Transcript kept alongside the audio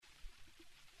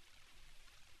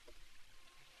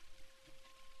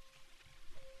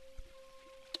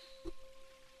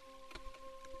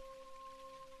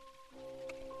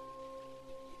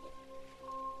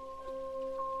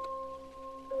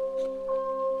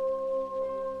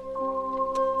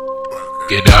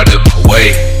Get out of my way.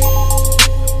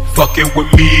 Fucking with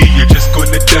me, you're just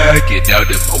gonna die. Get out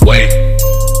of my way.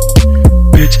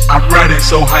 Bitch, I'm riding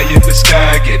so high in the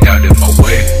sky. Get out of my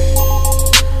way.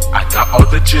 I got all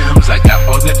the gems, I got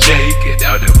all the J. Get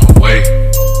out of my way.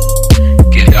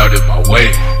 Get out of my way.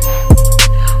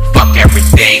 Fuck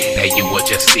everything that you will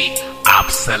just see.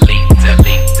 Obsolete,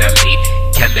 delete, delete.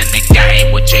 Killing the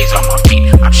game with J's on my feet.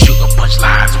 I'm shooting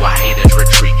punchlines while haters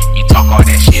retreat. You talk all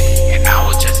that shit and I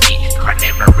will just eat.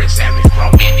 Carnivorous savage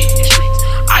roaming in the streets.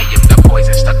 I am the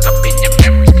poison stuck up in your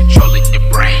memories, controlling your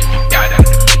brain. You got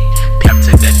under me. Pimp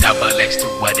to the double X to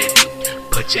what it do.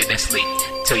 Put you to sleep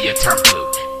till you turn blue.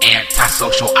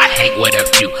 Antisocial, I hang with a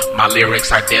few. My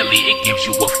lyrics are deadly, it gives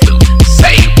you a flu.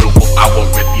 Saber wolf, I will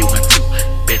rip you in two.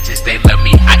 Bitches, they love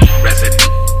me, I eat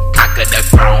residue. Conquer the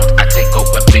thrones, I take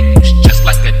over venues. Just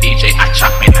like a DJ, I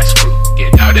chop and I screw.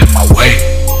 Get out of my way.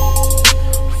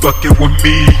 Fucking with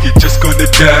me, you're just gonna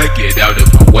die. Get out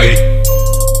of my way.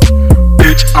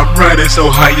 Bitch, I'm riding so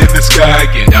high in the sky.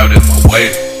 Get out of my way.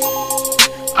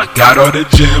 I got all the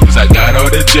gems, I got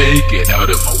all the J. Get out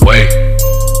of my way.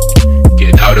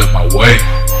 Get out of my way.